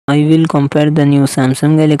I will compare the new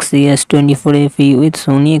Samsung Galaxy S24 FE with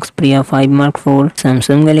Sony Xperia 5 Mark IV.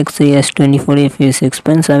 Samsung Galaxy S24 FE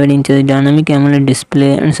 6.7 inches dynamic AMOLED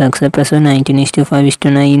display and success ratio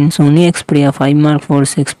 19:5:9. Sony Xperia 5 Mark IV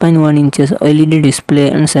 6.1 inches OLED display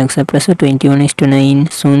and success ratio 21:9.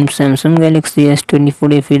 Samsung Galaxy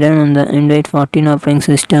S24 FE run on the Android 14 operating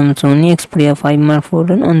system. Sony Xperia 5 Mark IV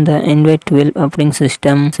run on the Android 12 operating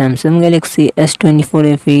system. Samsung Galaxy S24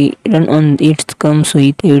 FE run on its comes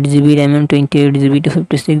with 8GB RAM and 28GB to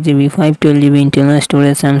 56GB 512GB internal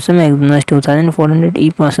storage. Samsung Exynos 2400E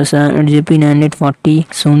processor 8GB 940.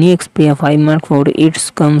 Sony Xperia 5 Mark IV it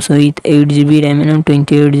comes with 8GB RAM and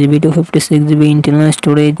 28GB to 56GB internal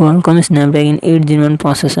storage. Qualcomm Snapdragon 8 Gen 1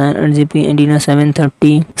 processor 8GB Adreno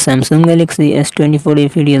 730. Samsung Galaxy S24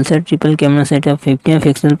 FE real set triple camera setup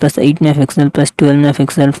 50MP plus 8MP plus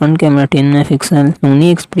 12MP front camera 10MP. Sony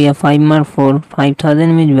Xperia 5 Mark IV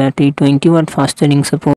 5000 mAh battery 20W fast charging support.